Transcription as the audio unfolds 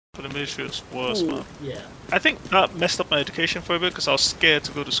for the military was worse, man. Yeah. I think that messed up my education for a bit because I was scared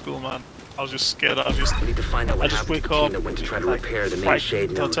to go to school, man. I was just scared. I need to find out what happened to the team that went to try to repair the main shade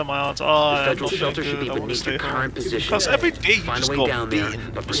I'll node. tell my aunt, The oh, federal shelter should be beneath your current position. Because every day you Find just a way got down there,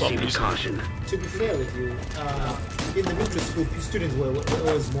 beaten but for some proceed with reason. caution. To be fair with you, in the military school, students were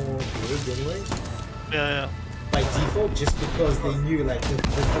always more brave anyway. Yeah, By default, just because they knew like the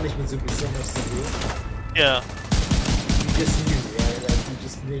punishments would be so much severe. yeah. You just knew, right? Like you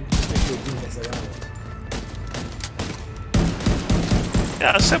just make sure you didn't mess around.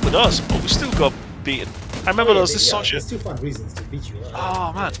 Yeah, same with us, but we still got beaten. I remember there was this soldier. There's still fun reasons to beat you. Right?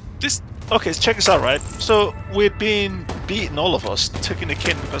 Oh man, this. Okay, check this out, right? So we'd been beaten, all of us, taking the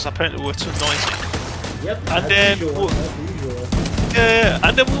kin because apparently we were too noisy. Yep. And then, yeah,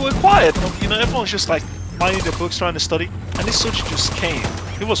 and then we were quiet. You know, everyone was just like minding their books, trying to study. And this soldier just came.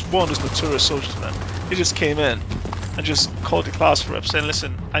 He was one of those notorious soldiers, man. He just came in and just called the class rep, saying,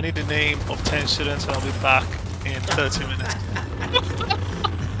 "Listen, I need the name of 10 students, and I'll be back in 30 minutes."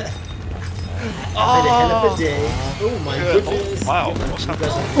 Had a hell of a day. Oh my goodness. Oh, wow, what's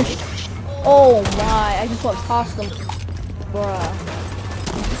happening? Oh my, I just went past them. Bruh.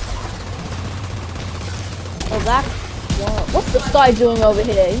 Oh, that. What's this guy doing over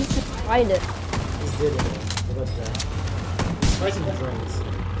here? He's just hiding it. He's dead. What about that? He's fighting the friends.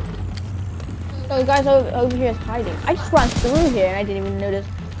 No, the guy's over here is hiding. I just ran through here and I didn't even notice.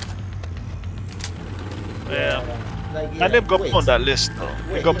 Yeah. Like, I never got wait. put on that list, though.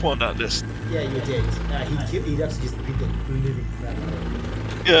 He got put on that list. Yeah, you did. He actually just beat the living crap out of him.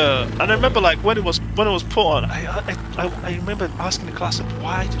 Yeah, and I remember like when it was put on, I remember asking the class,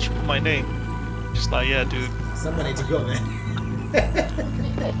 why did you put my name? Just like, yeah, dude. Someone had to go, man.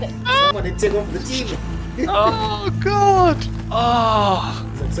 Someone had to take over the team. Oh God! Oh.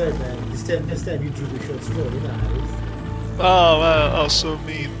 He's like, sorry, man. This time you drew the short straw, you know how it is. Oh man, I was so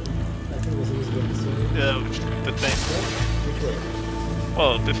mean. I think it was going to be Yeah, the thing.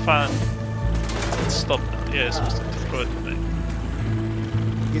 Well, the fan stopped. Yeah, it's supposed to throw it the thing.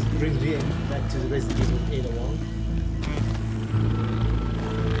 This brings me back to the Resident Evil 8 along.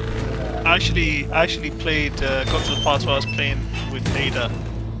 I actually played, got to the part where I was playing with Ada,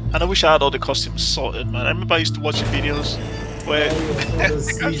 and I wish I had all the costumes sorted, man. I remember I used to watch the videos where all those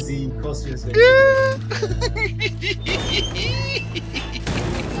sleazy costumes.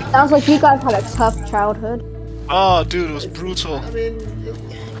 Sounds like you guys had a tough childhood. Oh, dude, it was brutal. I mean,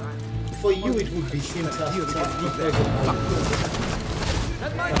 for you it would be seem tough. But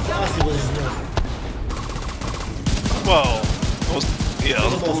for us it was normal. Well, it was, yeah, it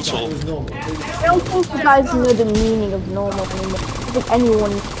was brutal. It was normal. I don't think you guys know the meaning of normal anymore. I think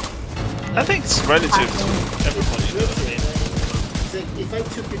anyone. I think it's relative to everybody, you know what I mean? It's like, if I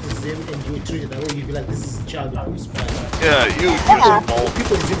took you to Zim and you were treated that way, you'd be like, this is child abuse. Yeah, you Yeah. know,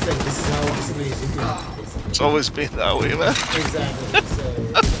 People in Zim's like, this is how discipline is implemented. it's always been that way, man. Exactly.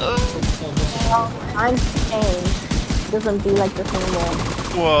 So, I'm changed. Doesn't be like this anymore.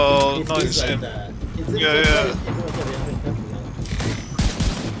 Well, it not is like insane. that. Yeah. Everyone's got their own country now.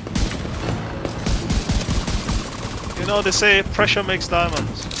 You know, they say pressure makes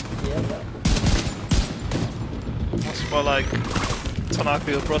diamonds. Yeah. That's why, like,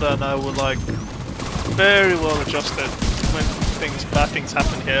 Tanaka, your brother, and I were like very well adjusted when bad things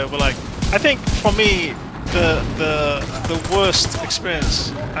happen here. We're like, I think for me, the worst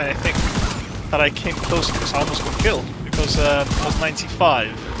experience I think that I came close to because I almost got killed because it was 95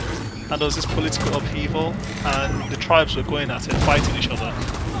 and there was this political upheaval and the tribes were going at it, fighting each other,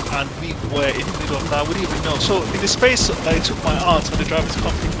 and we were in the middle of that. We didn't even know. So in the space that it took my aunt and the driver to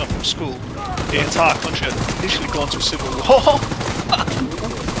come pick me up from school, the entire country had literally gone to civil war.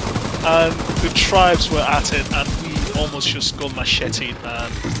 And the tribes were at it, and we almost just got macheted,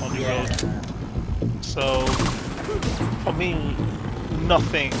 man, on the road. So, for me,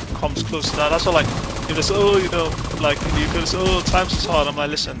 nothing comes close to that. That's why, like, if they say, oh, you know, like, you could say, oh, times is hard. I'm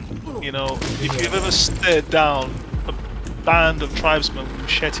like, listen, you know, if you've ever stared down a band of tribesmen with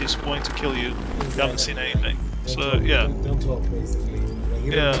machetes wanting to kill you, you haven't seen anything. So, yeah. Don't talk, basically. Like,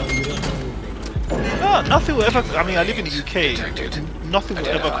 you Yeah. don't know anything. No, nothing will ever. I mean, I live in the UK. Nothing will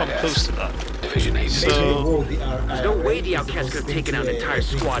ever come close to that. So, There's no way the outcasts could have taken out an entire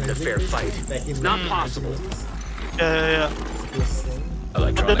squad in a fair fight. It's not possible. yeah.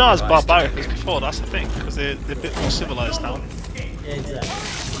 But they're not as barbaric as before. That's the thing, because they're a bit more civilized now. Exactly.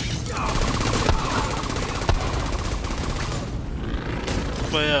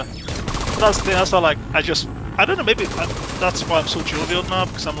 But yeah, that's the thing. That's why, like, I don't know. Maybe that's why I'm so jovial now,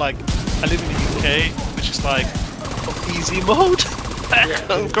 because I'm like, I live in the UK, which is like easy mode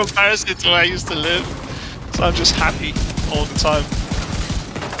in comparison to where I used to live. So I'm just happy all the time.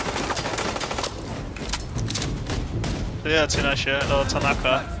 Yeah, Tinashe or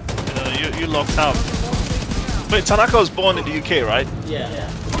Tanaka. You locked out. Wait, Tanaka was born in the UK, right? Yeah.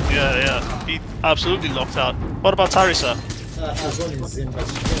 Yeah. He absolutely locked out. What about Tarisa? As well in Zim, but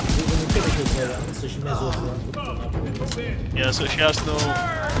she can run, so she may as well run with Tanaka. Yeah, so she has no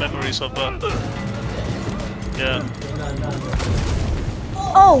memories of yeah.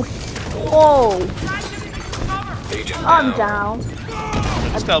 Oh! Whoa! I'm down.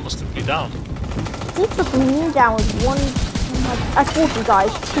 This guy must be down. He took me down with one. I fought you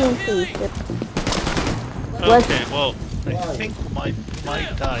guys, TNT. Okay, well, I think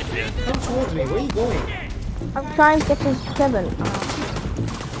might die here. Come towards me, where are you going? I'm trying to get to 7.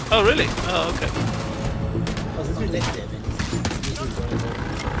 Oh, really? Oh, okay. Oh, there's 3 left there,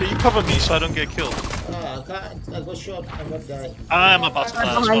 man. Can you cover me so I don't get killed? I can't. I got shot. I might die. I'm about to die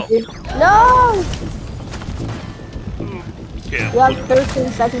as well. Behind you. No! Yeah. You have 13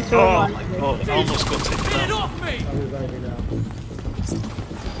 seconds to Oh run. my god, I almost got taken out. I'll revive you now.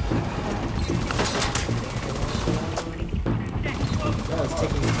 Oh, it's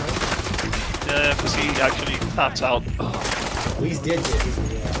taking his time. Yeah, because he actually tapped out. Oh, he's dead there, isn't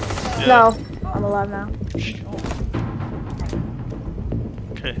he? Yeah. Yeah. No, I'm alive now.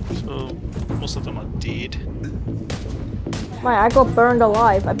 Okay, so most of them are dead. Man, I got burned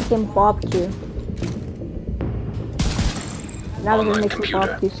alive. I became barbecue. Now they're gonna make me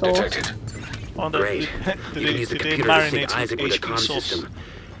barbecue sauce. On the, Great. did You can use the they computer to marinate sync Isaac with a HP comm sauce? system.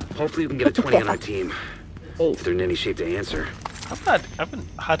 Hopefully we can get a 20 on our team. If they're in any shape to answer. I haven't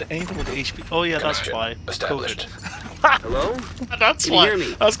had anything with HP. Oh yeah, that's why. COVID. Hello? That's Can you why. hear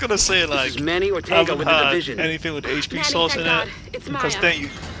me? I was gonna say like This is Manny I Ortega haven't with the had division. anything with HP Manny, sauce thank in God. it It's because Maya. then you.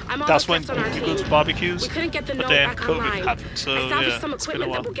 I'm all That's the when steps on our you go team. to barbecues. We couldn't get the But node then back COVID online. happened, so I salvaged yeah, some it's been a equipment that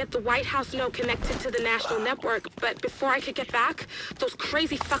while. will get the White House node connected to the national network, but before I could get back, those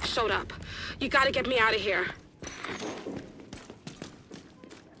crazy fucks showed up. You gotta get me out of here.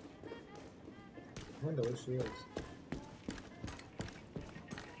 I wonder where she is.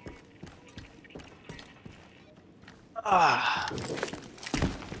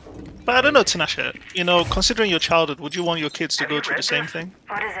 But I don't know, Tinashe. You know, considering your childhood, would you want your kids to go through the same thing?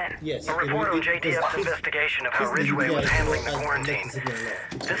 What is it? Yes. A report on JTF's investigation of how Ridgway was handling the quarantine.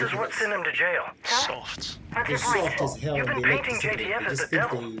 This is what sent him to jail. Soft. What's They're your point? soft as hell. You've and been they like painting discipline. JTF They as the just think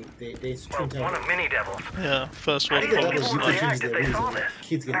devil. they Well, sprint one out. of many devils. Yeah, first How world do you think That people was would you react change if the they saw reason this?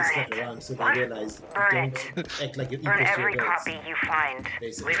 kids get Burn slapped it. around so they What? realize Burn don't it. act like you're Burn equal to every your copy adults. you find.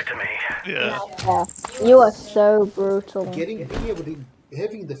 Basically. Leave it to me. Yeah. Yeah, you are so brutal. Being able to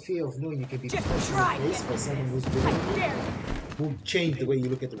having the fear of knowing you can be punched in the face by someone who's below you will change the way you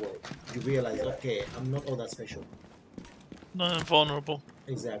look at the world. You realize, okay, I'm not all that special. No, invulnerable.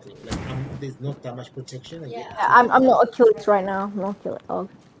 Exactly. Like there's not that much protection. And yet, I'm not Achilles right now. I'm not Achilles. Oh.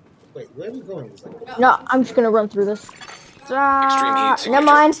 wait, where are we going? It's like, No, I'm just gonna run through this. Never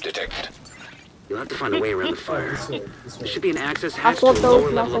mind. You'll have to find a way around the fire. this way, this There way. should be an access I hatch to thought the there lower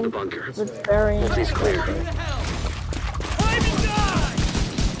was level of the nothing. bunker. It's very. Hopefully it's clear.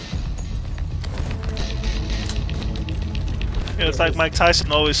 Yeah, it's like Mike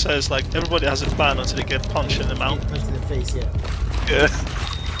Tyson always says, like everybody has a plan until they get punched in the mouth. Punch in the face, yeah. Yeah.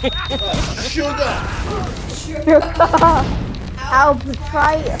 Sugar! I'll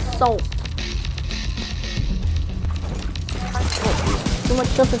try assault. Too much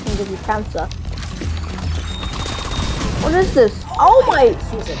sugar can give you cancer. What is this? Oh my!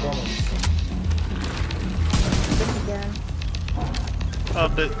 Suicide bombers.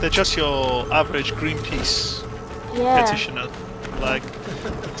 They're just your average Greenpeace Yeah. petitioner. Like,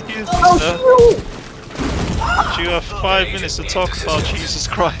 excuse me, Oh sir. shoot! You have 5 minutes to talk about Jesus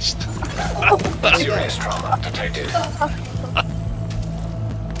Christ. Serious trauma detected.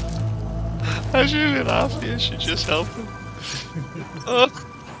 I shouldn't laugh. You should just help him. Oh,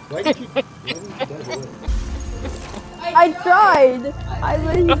 Why did you die away? I tried! I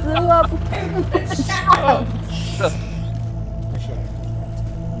literally blew up.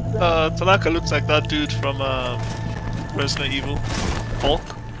 Tanaka looks like that dude from Resident Evil. Hulk.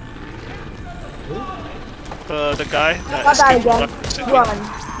 The guy that Not that escaped again. Raccoon City.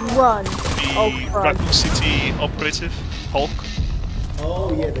 Run. The Oh, crap. Raccoon City operative. Hulk.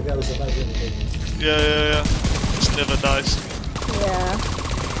 Oh yeah, the guy who survived everything. Yeah. Just never dies. Yeah.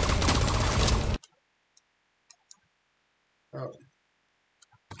 Oh.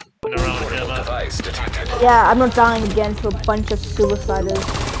 Been around here, man. Device detected. Yeah, I'm not dying again to a bunch of suiciders.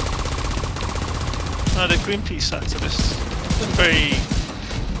 No, the Greenpeace activists. They're very.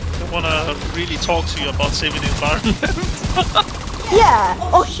 They wanna really talk to you about saving the environment. Yeah!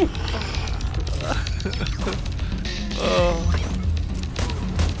 Oh shoot!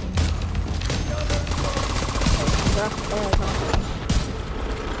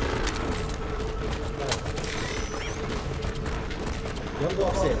 Don't go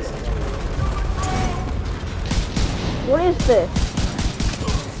upstairs. What is this?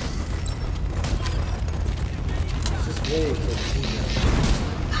 Just wait for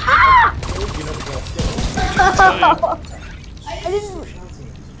you know to go upstairs. I didn't.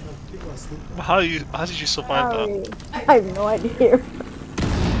 People are sleeping. How did you survive that? I have no idea.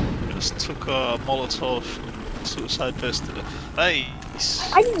 Just took a Molotov suicide vest to the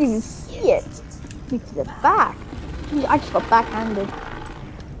face. I didn't even see it. Me to the back. I just got backhanded.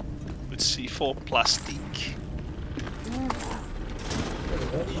 With C4 plastic.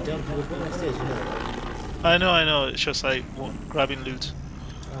 Why did you jump to the go upstairs? You know that. I know. It's just like grabbing loot.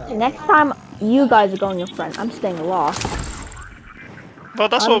 Next time you guys are going your friend, I'm staying aloft. But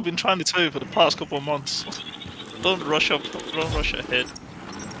that's what I've been trying to tell you for the past couple of months. Don't rush up. Don't rush ahead.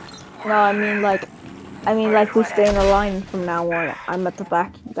 No, I mean like we stay in a line from now on. I'm at the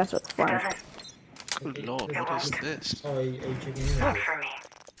back. That's what's fun. Good lord, what is this? Oh, are you checking in? Not for me.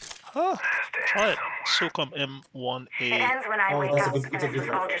 Huh. Try it. SOCOM It M1A. ends when I Oh, wake that's a up, good- and it's a this good is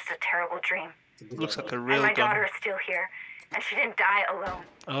one. all just a terrible dream. Looks like a And real my gun. daughter is still here, and she didn't die alone.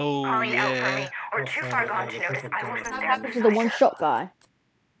 Oh Calling out for me, yeah. or too far gone to notice I wasn't there. This is the one-shot guy.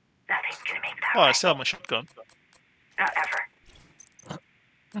 Nothing's gonna make that Oh, I right. still have my shotgun. Not ever.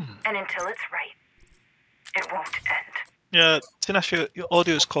 And until it's right, it won't end. Yeah, Tinashe, your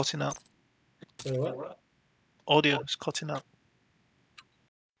audio is cutting out. So what? Audio is cutting out.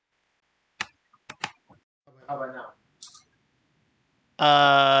 How about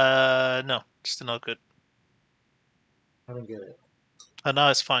now? No, still not good. I don't get it. Now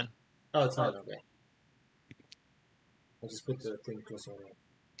it's fine. Oh, it's not okay. I'll just put the thing closer on it.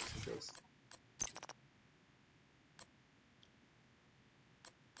 Just in case.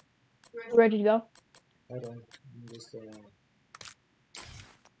 Ready to go? Hold on. Just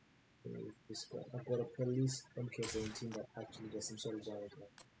this one. I've got a police MK17 that actually does some sort of damage.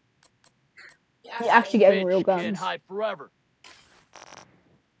 You're actually getting real guns. Can't hide forever.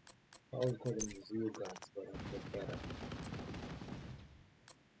 I wouldn't call them real guns, but they're better.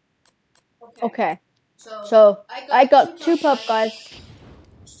 Okay. So I got two pup guys.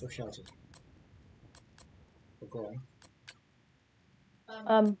 Stop shouting. But go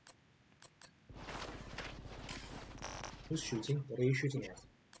on. Who's shooting? What are you shooting at?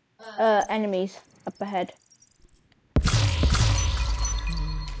 Enemies up ahead.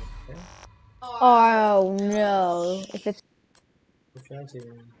 Okay. Oh no! If it's Stop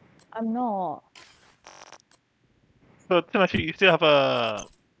shouting. I'm not. So Tinashe, you still have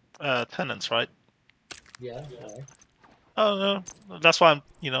tenants, right? Yeah, alright. Oh no, that's why I'm.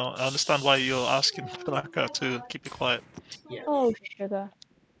 I understand why you're asking Tanaka to keep it quiet. Yeah. Oh sugar.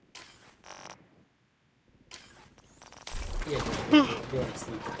 Yeah, go and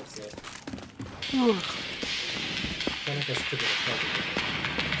sleep upstairs. Tanaka's took it apart.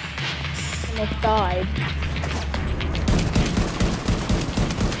 Almost died.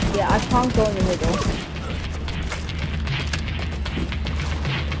 Yeah, I can't go in the middle.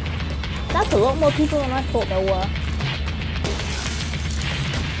 That's a lot more people than I thought there were.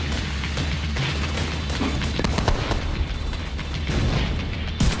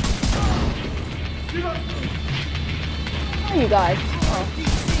 Where are you guys? Oh.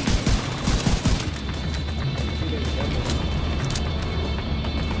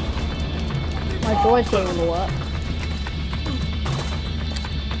 My droid's doing all the work.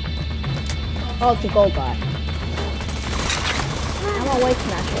 Oh, it's a gold guy. I'm on way to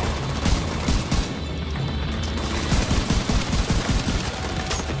Nashville.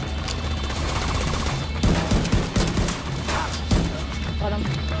 Got him.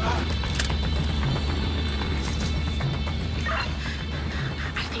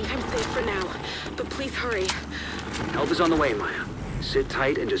 I think I'm safe for now, but please hurry. Help is on the way, Maya. Sit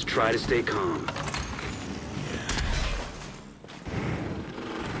tight and just try to stay calm.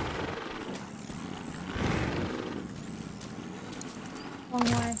 Long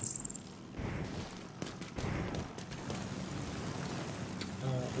way.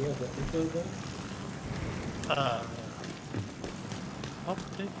 Yeah, the info gun?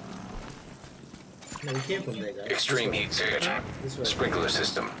 Probably. No, we came from there, guys. Extreme heat signature. This way. Sprinkler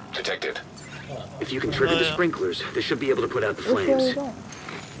system detected. If you can trigger the sprinklers, they should be able to put out the Which way are we flames. going?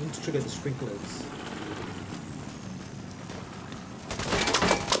 We need to trigger the sprinklers.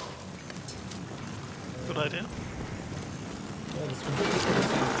 Good idea. Yeah, the sprinklers.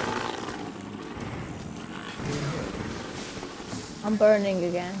 I'm burning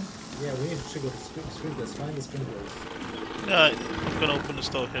again. Yeah, we need to trigger the sprinklers. Find the sprinklers. Yeah, I'm gonna open the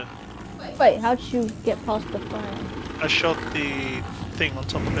store here. Wait, how'd you get past the fire? I shot the thing on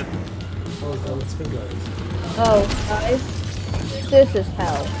top of it. Oh, it's sprinklers. Oh, guys, this is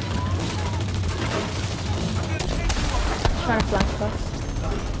hell. Trying to flank us.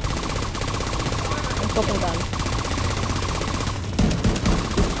 I'm fucking done.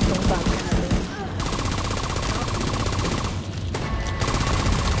 I'm done.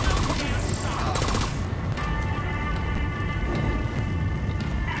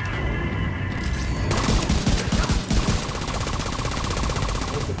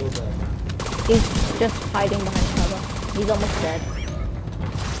 He's just hiding behind cover. He's almost dead.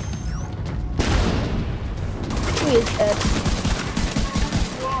 He is dead.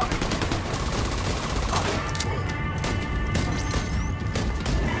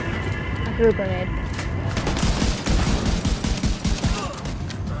 I threw a grenade.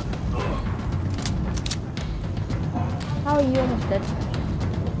 How are you almost dead?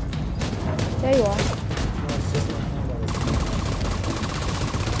 There you are.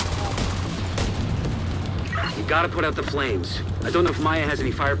 You gotta put out the flames. I don't know if Maya has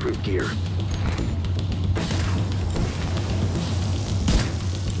any fireproof gear.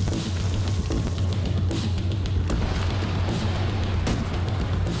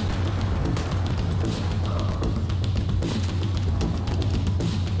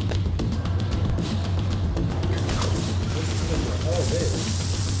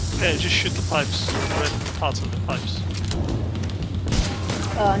 Yeah, just shoot the pipes. Red parts of the pipes.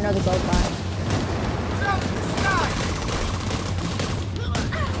 Another gold bar.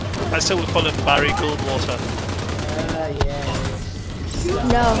 I still would call him Barry Goldwater.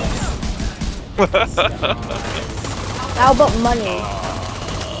 No. How about money?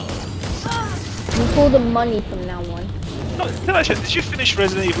 You call them money from now on. No, can I check, did you finish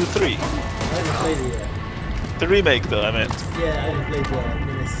Resident Evil 3? I haven't played it yet. The remake though, I meant. Yeah, I haven't played it yet.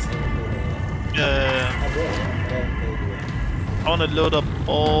 Yeah. I bought it, but I haven't played it yet. I want to load up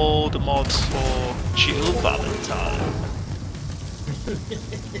all the mods for Jill Valentine.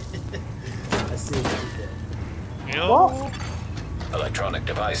 I see what you You know? What? Electronic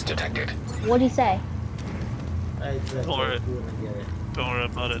device detected. What'd he say? I Don't worry. wouldn't get it. Don't worry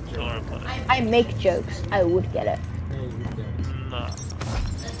about it, don't worry about it. I make jokes. I would get it. No, you don't. No.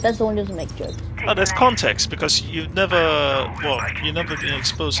 That's the one who doesn't make jokes. Oh, there's context because you've never, well, you've never been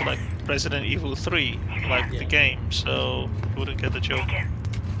exposed to like Resident Evil 3, like the game, so you wouldn't get the joke.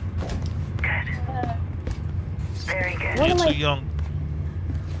 Very good. What You're am too I? young.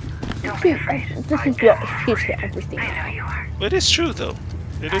 Don't be afraid. This is your excuse for everything. I know you are. But it is true though.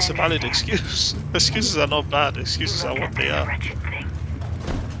 It is a valid excuse. Excuses are not bad, excuses are what they A are. wretched thing.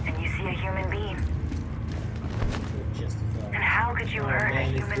 And you see a human being. Justified. And how could you hurt a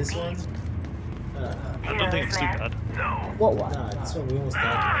Man, human is this being? one? I don't think it's too bad. What one? Nah, this one we almost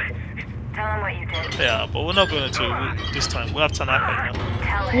died. Tell him what you did. Yeah, but we're not going to this time. We'll have Tanaka, you know.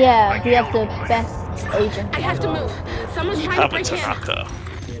 Tell him. Yeah, we have the best agent. I have to move. Someone's trying to Have a break in. Tanaka.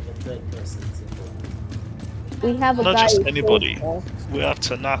 We have a third person. We have a Not guy. just who anybody. plays, We have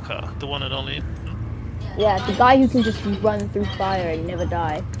Tanaka, the one and only. yeah, the guy who can just run through fire and never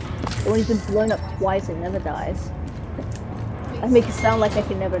die. The one who's been blown up twice and never dies. I make it sound like I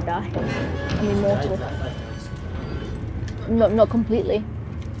can never die. I'm immortal. Not completely.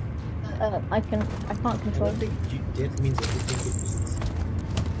 I can't I control. don't think death means what you think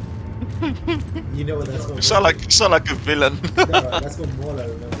it means. You know what that's what. You sound like a villain. No, that's what Mola,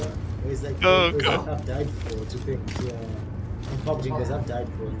 remember? It's like, Oh, it's God. like I've died for two things. Yeah. I'm PUBG because I've died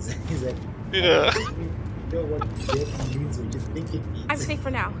for. He's like, Yeah. you know what death means what you think it means. I'm safe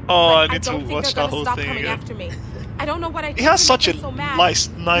for now. Oh, I but need to don't think watch they're that gonna whole stop thing coming again. after me. I don't know what I He did has to such make a them so mad. nice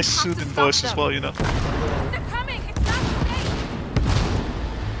You have to soothing stop voice as them. well, you know. They're coming. It's not safe.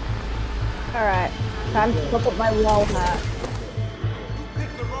 Alright, time to look up my wall hat.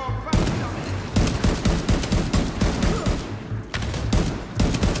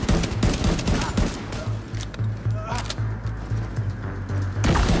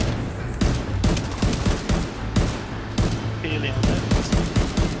 Healing.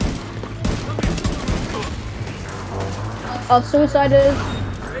 Oh, suiciders.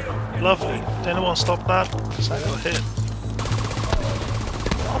 Lovely. Did anyone stop that? Because I got hit.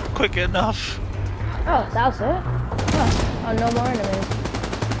 Not quick enough. Oh, that was it. Oh, no more enemies.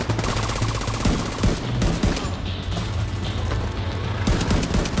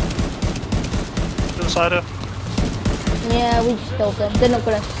 Suicider. Yeah, we just killed them. They're not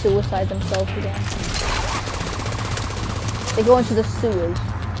gonna suicide themselves again. They go into the sewers.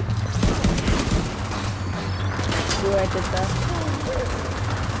 See what I did there?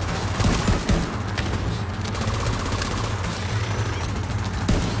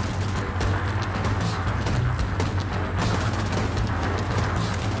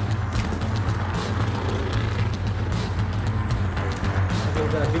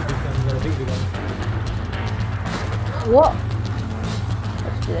 What?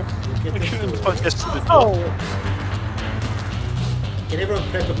 Let's do this. Make sure the bug gets to the door. Oh, Can everyone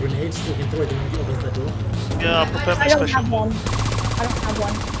prep a grenade so we can throw it against the door? Yeah, I'll prepare my I don't special. have one. I don't have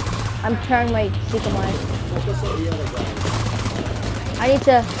one. I'm carrying my seeker mine. Focus on the other guy. I need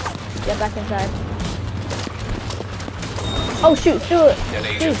to get back inside. Oh shoot, shoot! An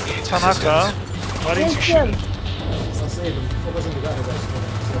Shoot! agent needs Tanaka, assistance. why didn't you Yes, shoot? him. I'll save him. Focus on the other guy.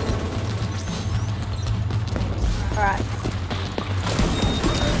 Alright.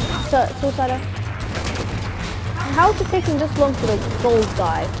 Suicider. How is it taking this long for the gold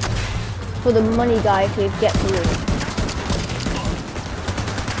guy? For the money guy to get through?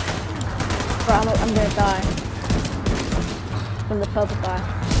 Bro, I'm gonna die. From the purple guy.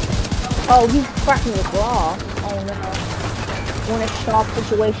 Oh, he's cracking the glass. Oh no. We're in a sharp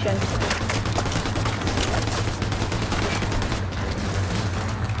situation.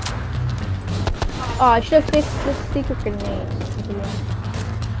 Oh, I should have fixed the secret grenades.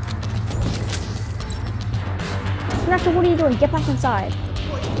 Snatcher, what are you doing? Get back inside.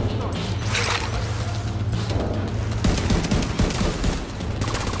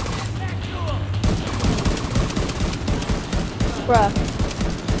 Bruh.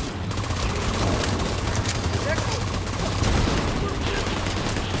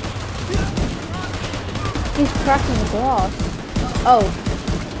 He's cracking the glass. Oh.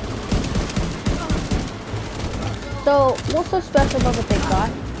 So, what's so special about the big guy?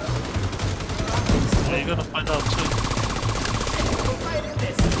 Yeah, you're gonna find out soon.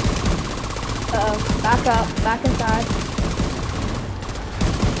 Back up, back inside.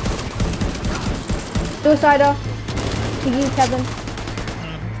 Suicider. To you, Kevin.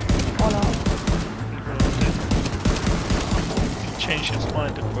 Oh no. He changed his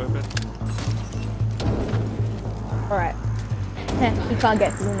mind for a bit. Alright. You can't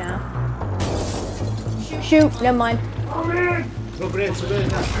get through now. Shoot, never mind. Throw grenades, throw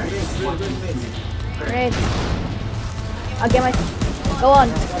grenades. Grenade. I'll get my... Go on,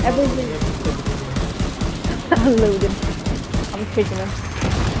 everything. Load him. I'm kicking him.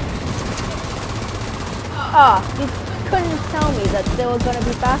 Ah, you couldn't tell me that there were gonna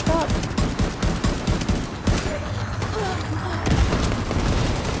be backup.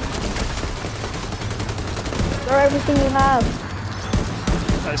 Throw everything you have.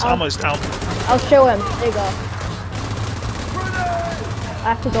 His ammo is down. I'll show him. There you go.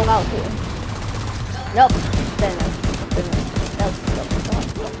 I have to go out here. Nope. Then no. Nope.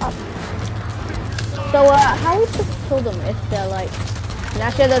 So, how would you kill them if they're like...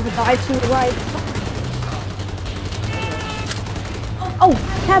 Naturally, there's a guy to the right. Oh,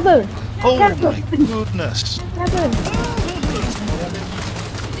 Kevin! Oh Kevin! my goodness! Kevin!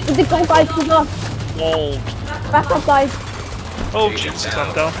 The gold guys to us! Walled. Back up, guys! Oh Jesus,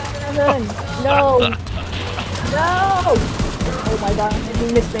 I'm down. Kevin! No! No! Oh my god,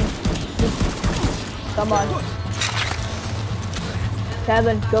 he missed me. Come on.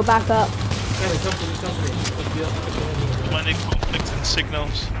 Kevin, go back up. Kevin, come to me. Many conflicting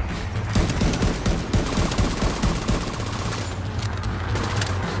signals.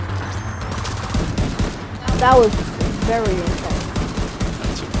 That was very intense. I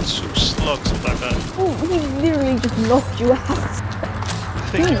took 2 slugs of that guy. Oh, he literally just knocked you out. I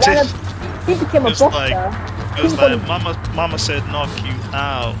think He it ran is. up- He became a Just boxer. like- It was like, mama said knock you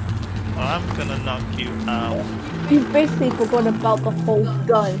out. I'm gonna knock you out. You basically forgot about the whole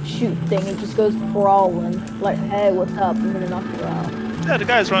gun shoot thing. It just goes brawling. Like, hey, what's up? I'm gonna knock you out. Yeah, the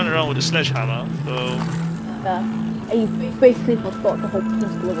guy's running around with a sledgehammer, so... Yeah. And you basically forgot the whole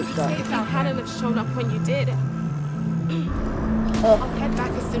principle of the gun. If I hadn't have shown up when you did, I'll head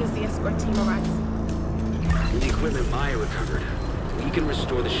back as soon as the escort team arrives. With the equipment Maya recovered, we can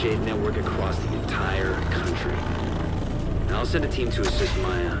restore the Shade network across the entire country. And I'll send a team to assist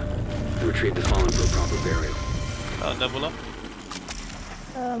Maya and retrieve the fallen for a proper burial. Nebula.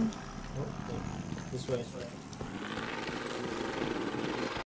 This way.